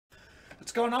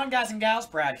What's going on, guys and gals?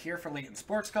 Brad here for Layton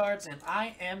Sports Cards, and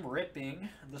I am ripping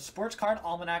the Sports Card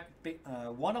Almanac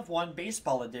 1 of 1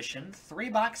 Baseball Edition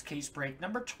 3-box case break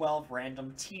number 12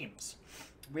 random teams.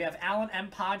 We have Alan M.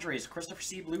 Padres, Christopher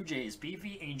C. Blue Jays,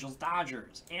 BV Angels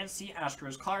Dodgers, Ann C.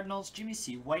 Astros Cardinals, Jimmy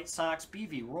C. White Sox,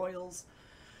 BV Royals,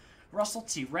 Russell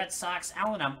T. Red Sox,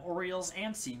 Alan M. Orioles,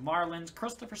 Ann C. Marlins,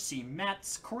 Christopher C.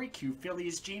 Mets, Corey Q.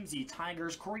 Phillies, James E.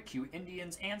 Tigers, Corey Q.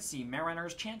 Indians, Ann C.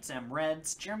 Mariners, Chance M.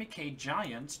 Reds, Jeremy K.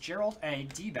 Giants, Gerald A.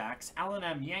 D-backs, Alan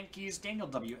M. Yankees, Daniel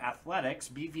W. Athletics,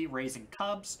 BV Rays and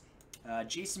Cubs,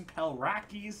 Jason Pell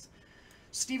Rockies,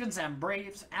 Stevens M.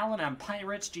 Braves, Alan M.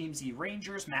 Pirates, James E.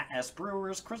 Rangers, Matt S.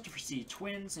 Brewers, Christopher C.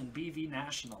 Twins, and BV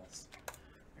Nationals.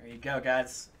 There you go,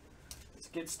 guys. Let's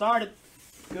get started.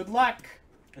 Good luck.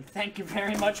 And thank you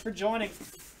very much for joining.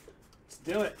 Let's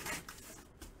do it.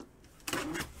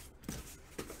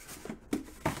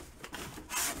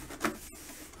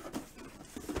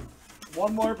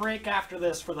 One more break after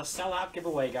this for the sellout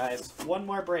giveaway, guys. One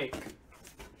more break.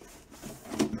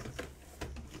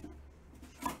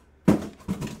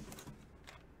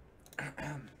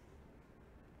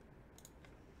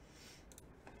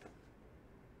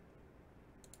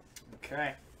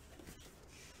 Okay.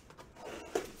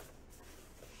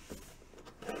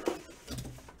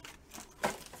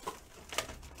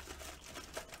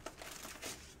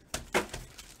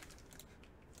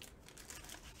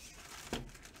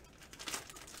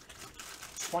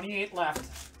 $28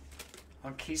 left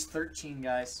on case 13,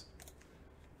 guys.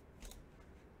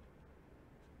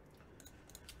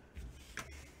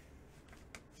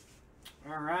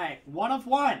 All right, 1 of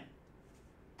 1.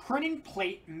 Printing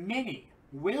plate mini.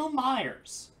 Will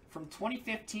Myers from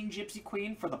 2015 Gypsy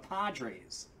Queen for the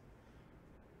Padres.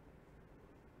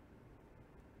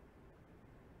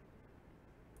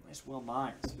 Nice Will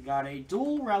Myers. We got a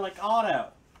dual relic auto.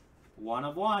 1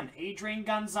 of 1. Adrian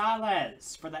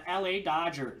Gonzalez for the LA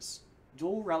Dodgers.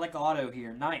 Dual relic auto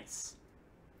here. Nice.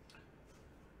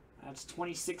 That's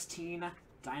 2016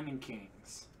 Diamond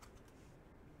Kings.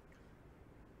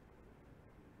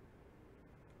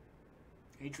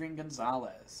 Adrian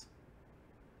Gonzalez.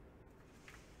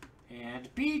 And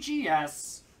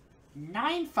BGS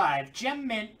 9-5 Gem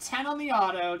Mint 10 on the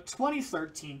auto.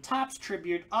 2013 Topps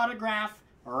Tribute autograph.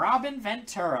 Robin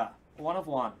Ventura. 1 of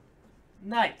 1.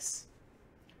 Nice.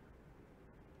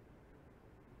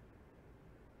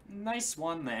 Nice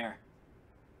one there.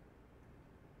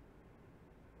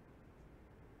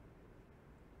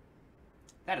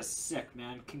 That is sick,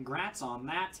 man. Congrats on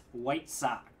that, White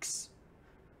Sox.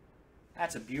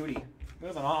 That's a beauty.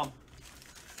 Moving on.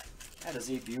 That is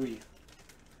a beauty.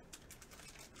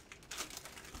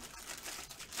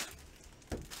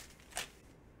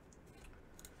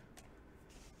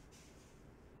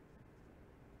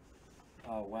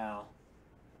 Oh, wow.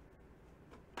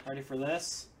 Ready for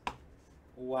this?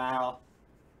 Wow.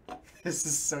 This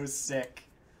is so sick.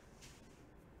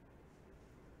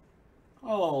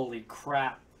 Holy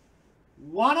crap.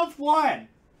 1 of 1.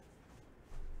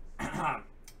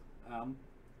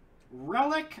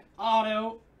 Relic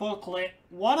Auto Booklet.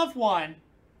 1 of 1.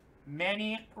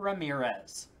 Manny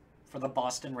Ramirez for the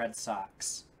Boston Red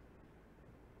Sox.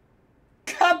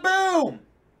 Kaboom!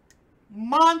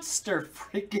 Monster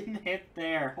freaking hit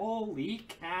there. Holy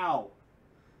cow.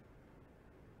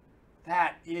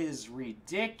 That is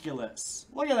ridiculous.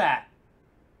 Look at that.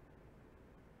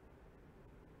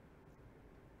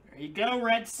 There you go,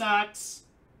 Red Sox.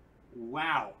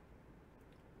 Wow.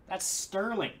 That's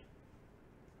Sterling.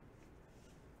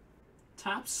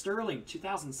 Top Sterling,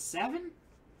 2007?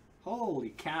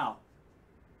 Holy cow.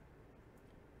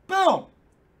 Boom!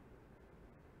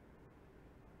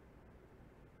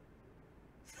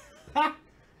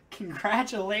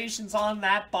 Congratulations on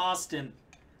that, Boston.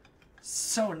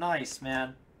 So nice,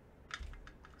 man.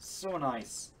 So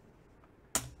nice.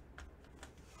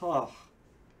 Oh.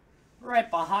 Right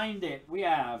behind it, we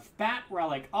have Bat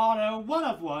Relic Auto, 1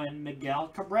 of 1, Miguel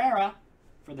Cabrera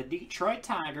for the Detroit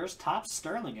Tigers. Top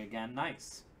Sterling again.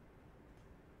 Nice.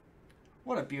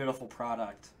 What a beautiful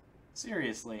product.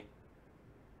 Seriously.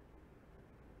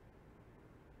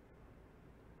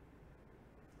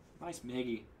 Nice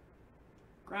Miggy.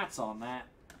 Congrats on that.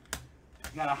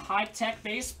 We got a high-tech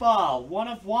baseball, 1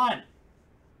 of 1.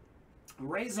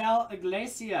 Raisel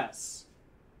Iglesias.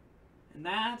 And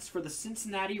that's for the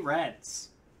Cincinnati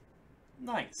Reds.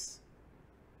 Nice.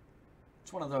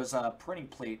 It's one of those printing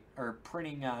plate, or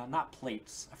printing, not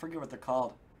plates. I forget what they're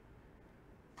called.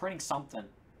 Printing something.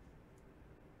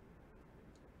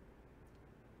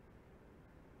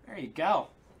 There you go.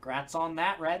 Congrats on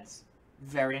that, Reds.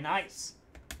 Very nice.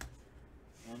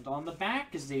 And on the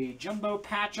back is the Jumbo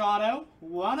Patch Auto,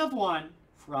 1 of 1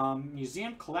 from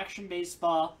Museum Collection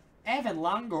Baseball, Evan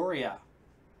Longoria.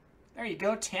 There you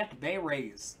go, Tampa Bay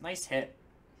Rays. Nice hit.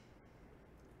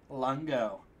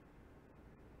 Lungo.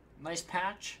 Nice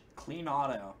patch. Clean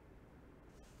auto.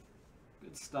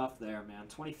 Good stuff there, man.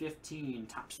 2015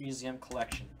 Topps Museum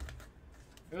Collection.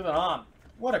 Moving on.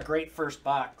 What a great first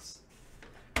box.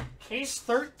 Case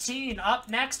 13 up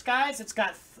next, guys. It's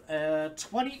got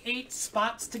 28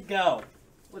 spots to go.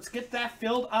 Let's get that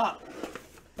filled up.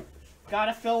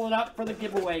 Gotta fill it up for the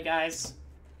giveaway, guys.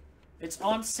 It's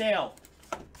on sale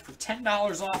for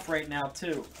 $10 off right now,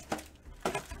 too.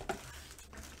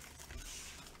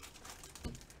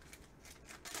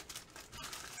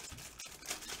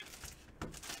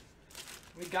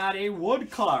 We got a wood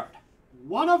card.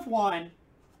 1 of 1.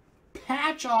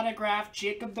 Patch autograph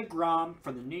Jacob deGrom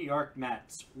for the New York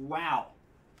Mets. Wow.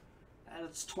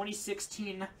 That's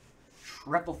 2016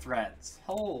 Triple Threads.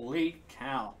 Holy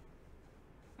cow.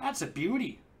 That's a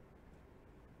beauty.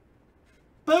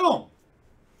 Boom!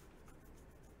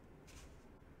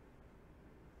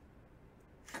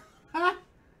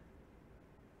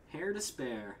 Hair to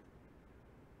spare.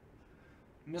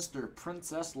 Mr.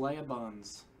 Princess Leia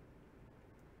Buns.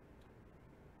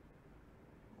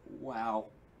 Wow.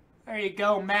 There you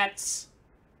go, Mets.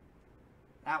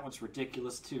 That one's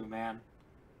ridiculous too, man.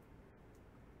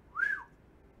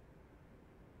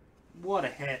 What a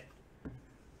hit.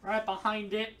 Right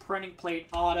behind it, printing plate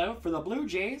auto for the Blue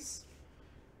Jays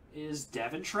is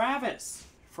Devin Travis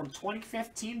from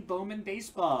 2015 Bowman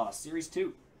Baseball, Series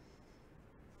 2.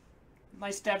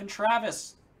 Nice Devin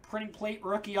Travis, printing plate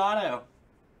rookie auto.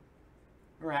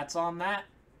 Congrats on that.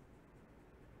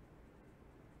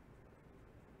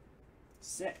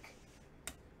 Sick.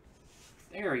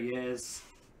 There he is.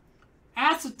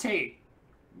 Acetate.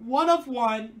 1 of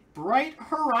 1. Bright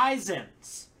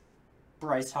Horizons.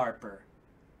 Bryce Harper.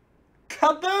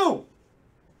 Kaboom!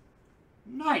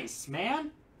 Nice,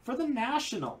 man. For the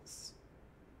Nationals.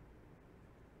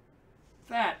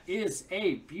 That is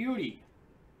a beauty.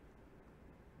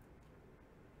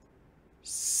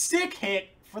 Sick hit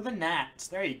for the Nats.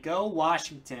 There you go,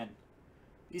 Washington.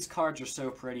 These cards are so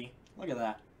pretty. Look at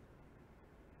that.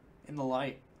 In the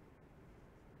light.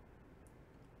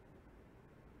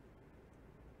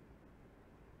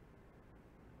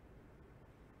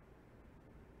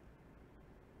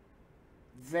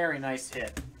 Very nice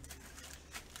hit.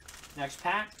 Next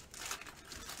pack.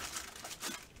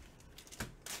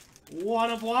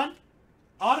 1 of 1.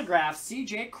 Autograph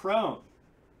C.J. Cron.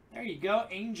 There you go,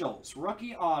 Angels.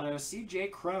 Rookie auto C.J.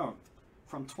 Cron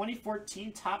from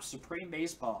 2014 Topps Supreme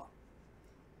Baseball.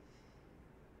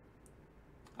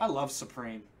 I love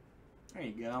Supreme. There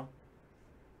you go.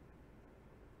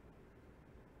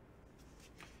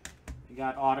 You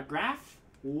got autograph.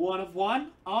 1 of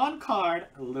 1. On card,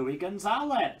 Louis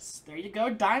Gonzalez. There you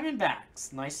go,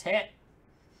 Diamondbacks. Nice hit.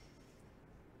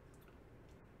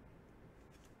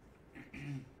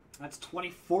 That's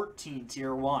 2014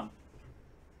 Tier 1.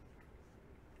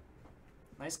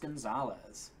 Nice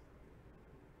Gonzalez.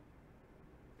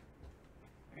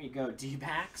 There you go,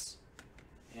 D-backs.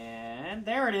 And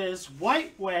there it is,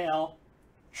 White Whale,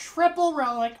 Triple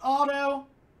Relic Auto,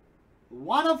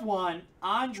 1 of 1,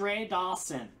 Andre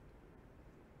Dawson.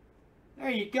 There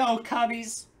you go,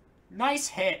 Cubbies. Nice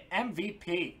hit,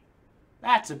 MVP.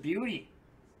 That's a beauty.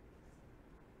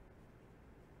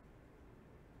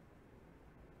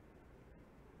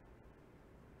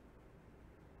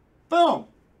 Boom!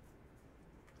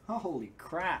 Holy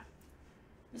crap.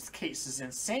 This case is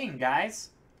insane, guys.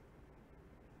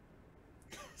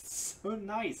 So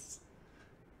nice.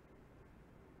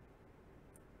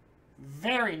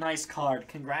 Very nice card.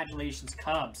 Congratulations,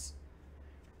 Cubs.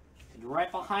 And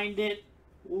right behind it,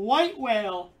 White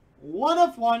Whale, 1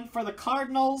 of 1 for the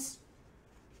Cardinals.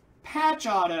 Patch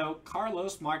auto,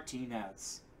 Carlos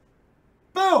Martinez.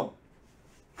 Boom!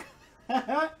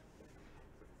 Next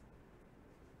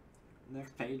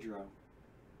Pedro.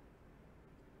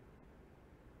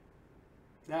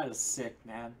 That is sick,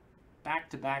 man.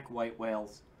 Back-to-back White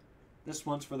Whales. This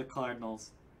one's for the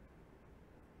Cardinals.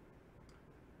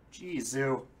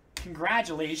 Jeez,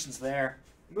 congratulations there.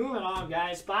 Moving on,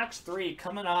 guys. Box 3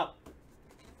 coming up.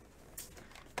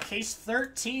 Case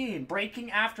 13.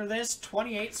 Breaking after this.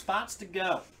 28 spots to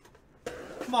go.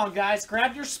 Come on, guys.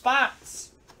 Grab your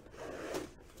spots.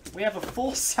 We have a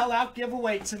full sellout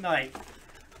giveaway tonight.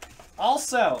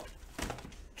 Also,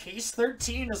 Case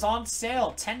 13 is on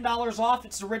sale. $10 off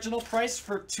its original price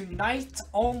for tonight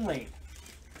only.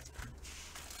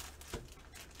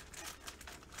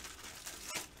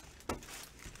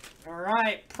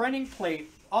 Alright, printing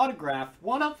plate, autograph,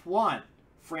 1 of 1.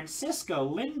 Francisco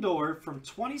Lindor from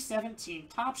 2017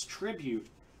 Topps Tribute.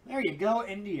 There you go,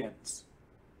 Indians.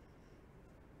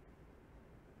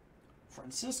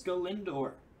 Francisco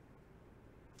Lindor.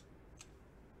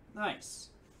 Nice.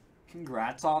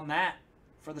 Congrats on that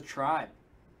for the Tribe.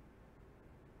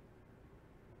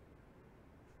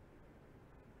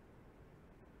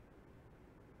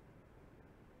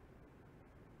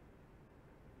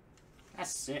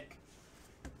 That's sick.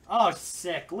 Oh,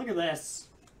 sick. Look at this.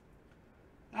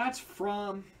 That's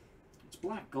from... It's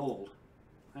black gold.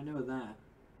 I know that.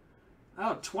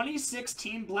 Oh,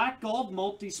 2016 black gold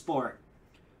multisport.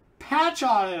 Patch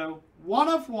auto, 1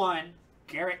 of 1,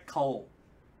 Garrett Cole.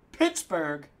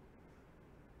 Pittsburgh.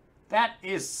 That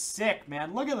is sick,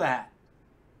 man. Look at that.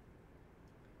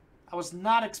 I was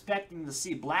not expecting to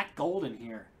see black gold in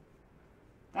here.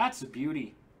 That's a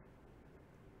beauty.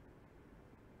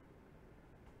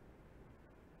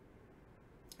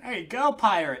 There you go,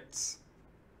 Pirates.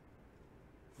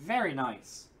 Very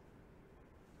nice.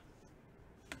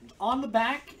 And on the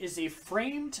back is a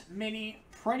framed mini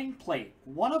printing plate.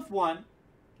 1 of 1,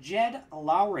 Jed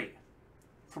Lowry.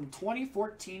 From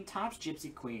 2014 Topps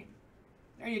Gypsy Queen.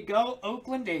 There you go,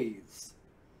 Oakland A's.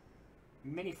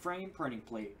 Mini frame printing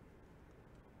plate.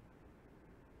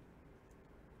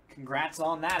 Congrats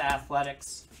on that,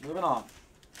 Athletics. Moving on.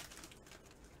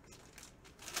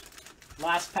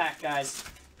 Last pack, guys.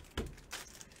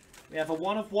 We have a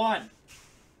 1 of 1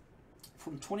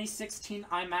 from 2016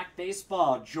 Almanac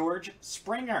Baseball, George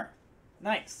Springer.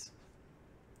 Nice.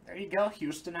 There you go,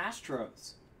 Houston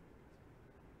Astros.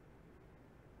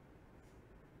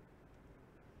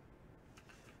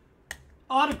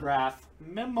 Autograph,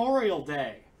 Memorial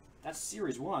Day. That's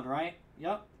Series 1, right?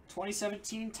 Yep.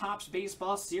 2017 Topps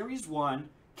Baseball Series 1,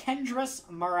 Kendrys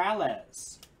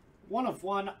Morales. 1 of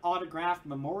 1 autograph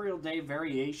Memorial Day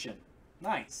variation.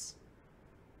 Nice.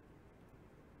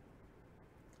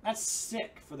 That's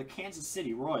sick for the Kansas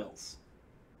City Royals.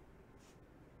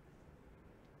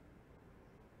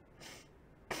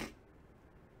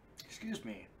 Excuse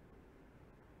me.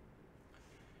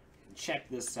 Check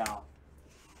this out.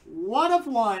 1 of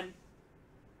 1.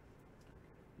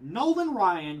 Nolan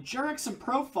Ryan, Jurickson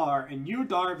Profar, and Yu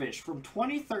Darvish from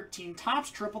 2013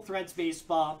 Topps Triple Threads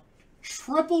Baseball.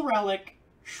 Triple Relic,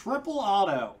 Triple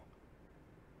Auto.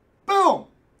 Boom!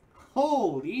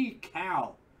 Holy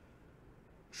cow.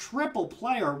 Triple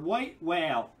player White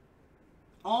Whale.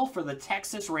 All for the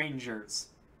Texas Rangers.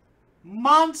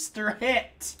 Monster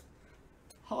hit!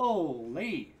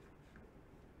 Holy.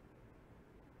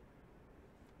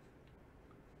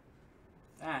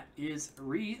 That is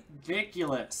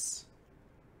ridiculous.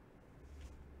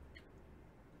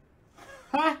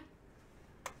 Ha!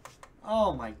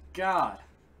 Oh my god.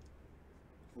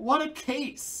 What a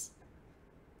case.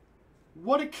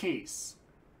 What a case.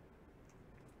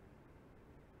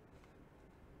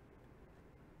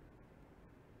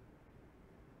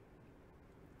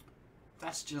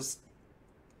 That's just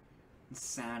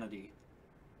insanity.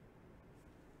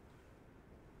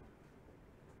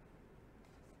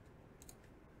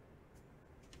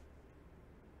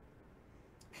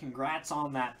 Congrats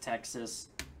on that, Texas.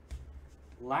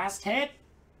 Last hit.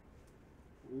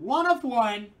 1 of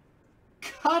 1.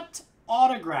 Cut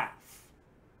autograph.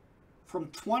 From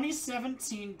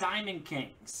 2017 Diamond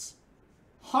Kings.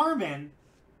 Harmon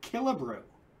Killebrew.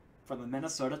 From the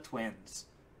Minnesota Twins.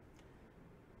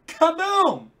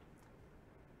 Kaboom!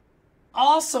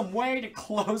 Awesome way to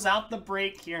close out the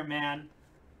break here, man.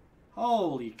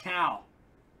 Holy cow.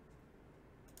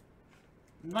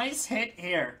 Nice hit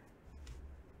here.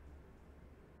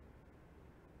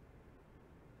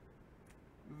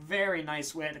 Very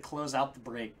nice way to close out the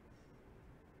break.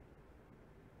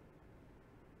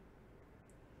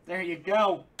 There you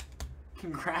go.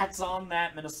 Congrats on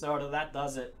that, Minnesota. That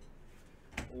does it.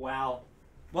 Wow.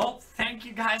 Well, thank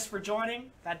you guys for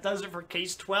joining. That does it for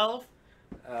Case 12.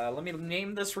 Let me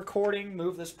name this recording,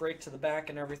 move this break to the back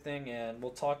and everything, and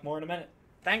we'll talk more in a minute.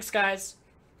 Thanks, guys.